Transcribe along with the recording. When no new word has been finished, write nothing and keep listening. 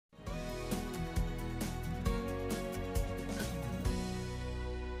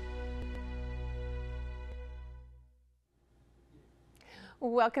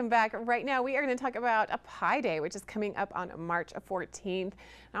Welcome back. Right now, we are going to talk about a Pie Day, which is coming up on March 14th.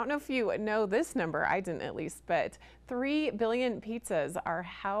 I don't know if you know this number, I didn't at least, but 3 billion pizzas are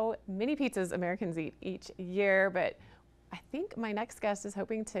how many pizzas Americans eat each year. But I think my next guest is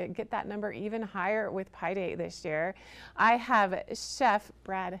hoping to get that number even higher with Pie Day this year. I have Chef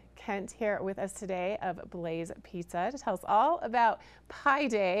Brad Kent here with us today of Blaze Pizza to tell us all about Pie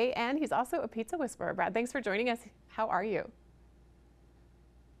Day, and he's also a pizza whisperer. Brad, thanks for joining us. How are you?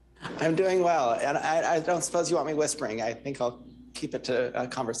 I'm doing well, and I don't suppose you want me whispering. I think I'll keep it to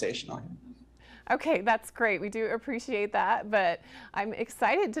conversational. Okay, that's great. We do appreciate that, but I'm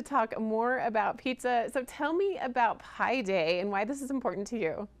excited to talk more about pizza. So tell me about Pie Day and why this is important to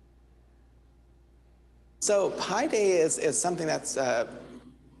you. So Pie Day is something that's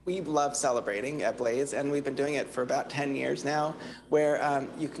we love celebrating at Blaze, and we've been doing it for about 10 years now, where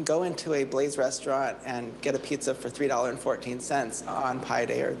you can go into a Blaze restaurant and get a pizza for $3.14 on Pie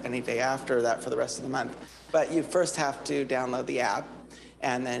Day or any day after that for the rest of the month. But you first have to download the app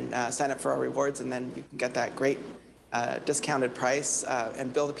and then sign up for our rewards, and then you can get that great discounted price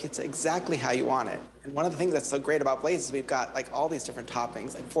and build a pizza exactly how you want it. And one of the things that's so great about Blaze is we've got like all these different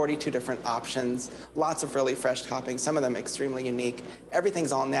toppings, like 42 different options, lots of really fresh toppings, some of them extremely unique.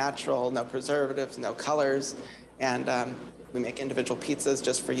 Everything's all natural, no preservatives, no colors. And we make individual pizzas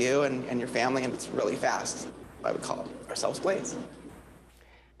just for you and your family, and it's really fast. I would call ourselves Blaze.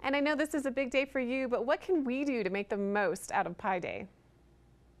 And I know this is a big day for you, but what can we do to make the most out of Pie Day?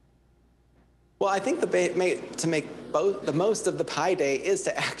 Well, I think to make the most of the Pie Day is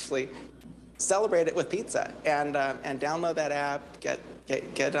to actually celebrate it with pizza and download that app,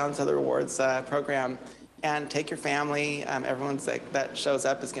 get onto the rewards program, and take your family. Everyone's that shows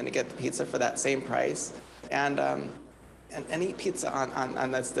up is going to get the pizza for that same price, and eat pizza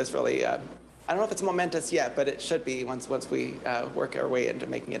on this really. I don't know if it's momentous yet, but it should be once we work our way into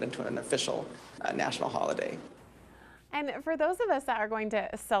making it into an official national holiday. And for those of us that are going to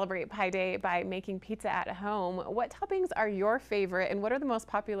celebrate Pie Day by making pizza at home, what toppings are your favorite and what are the most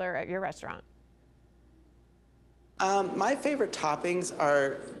popular at your restaurant? My favorite toppings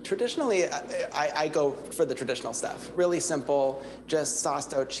are traditionally, I go for the traditional stuff. Really simple, just sauce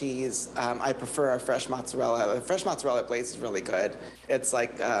dough cheese. I prefer our fresh mozzarella. The fresh mozzarella at Blaze is really good. It's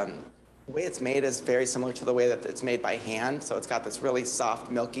like, the way it's made is very similar to the way that it's made by hand. So it's got this really soft,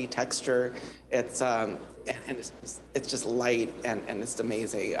 milky texture. It's just light and it's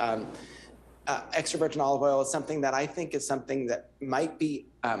amazing. Extra virgin olive oil is something that I think is something that might be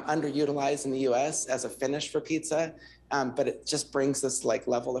underutilized in the U.S. as a finish for pizza, but it just brings this like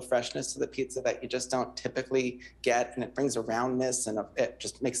level of freshness to the pizza that you just don't typically get, and it brings a roundness and it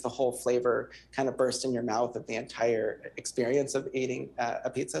just makes the whole flavor kind of burst in your mouth of the entire experience of eating a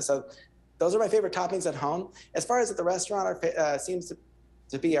pizza. So those are my favorite toppings at home. As far as at the restaurant, seems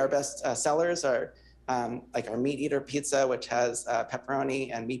to be our best sellers are like our meat eater pizza, which has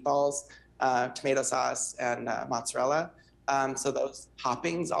pepperoni and meatballs, tomato sauce, and mozzarella. So those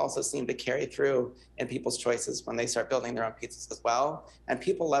toppings also seem to carry through in people's choices when they start building their own pizzas as well. And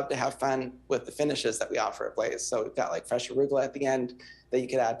people love to have fun with the finishes that we offer at Blaze. So we've got like fresh arugula at the end that you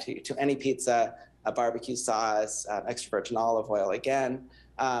could add to any pizza, a barbecue sauce, extra virgin olive oil again,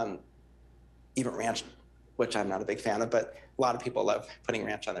 even ranch, which I'm not a big fan of, but a lot of people love putting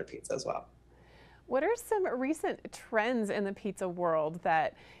ranch on their pizza as well. What are some recent trends in the pizza world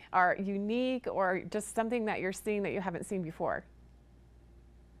that are unique or just something that you're seeing that you haven't seen before?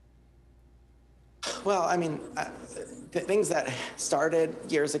 Well, I mean, things that started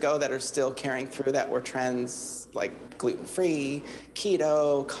years ago that are still carrying through that were trends like gluten-free,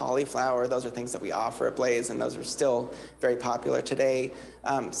 keto, cauliflower. Those are things that we offer at Blaze, and those are still very popular today.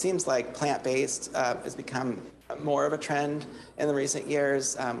 Seems like plant-based has become more of a trend in the recent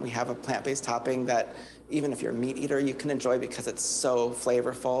years. We have a plant-based topping that even if you're a meat eater, you can enjoy because it's so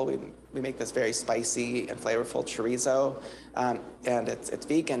flavorful. We make this very spicy and flavorful chorizo, and it's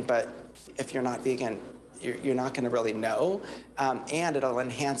vegan, but if you're not vegan, you're not going to really know, and it'll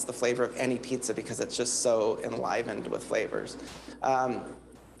enhance the flavor of any pizza because it's just so enlivened with flavors.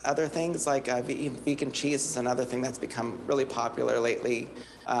 Other things like vegan cheese is another thing that's become really popular lately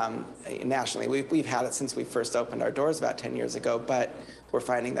nationally. We've had it since we first opened our doors about 10 years ago, but we're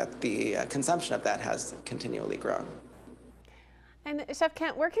finding that the consumption of that has continually grown. And Chef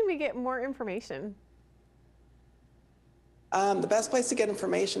Kent, where can we get more information? The best place to get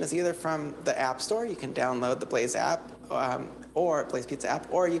information is either from the App Store. You can download the Blaze app or Blaze Pizza app,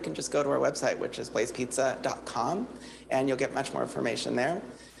 or you can just go to our website, which is blazepizza.com, and you'll get much more information there.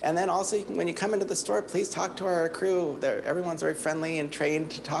 And then also, when you come into the store, please talk to our crew. Everyone's very friendly and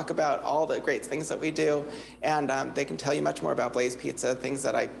trained to talk about all the great things that we do. And they can tell you much more about Blaze Pizza, things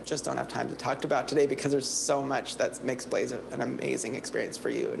that I just don't have time to talk about today because there's so much that makes Blaze an amazing experience for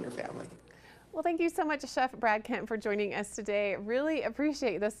you and your family. Well, thank you so much, Chef Brad Kemp, for joining us today. Really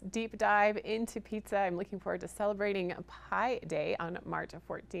appreciate this deep dive into pizza. I'm looking forward to celebrating Pie Day on March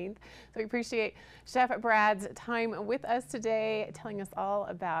 14th. So we appreciate Chef Brad's time with us today, telling us all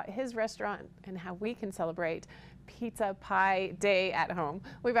about his restaurant and how we can celebrate Pizza Pie Day at home.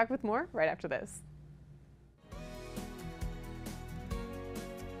 We'll be back with more right after this.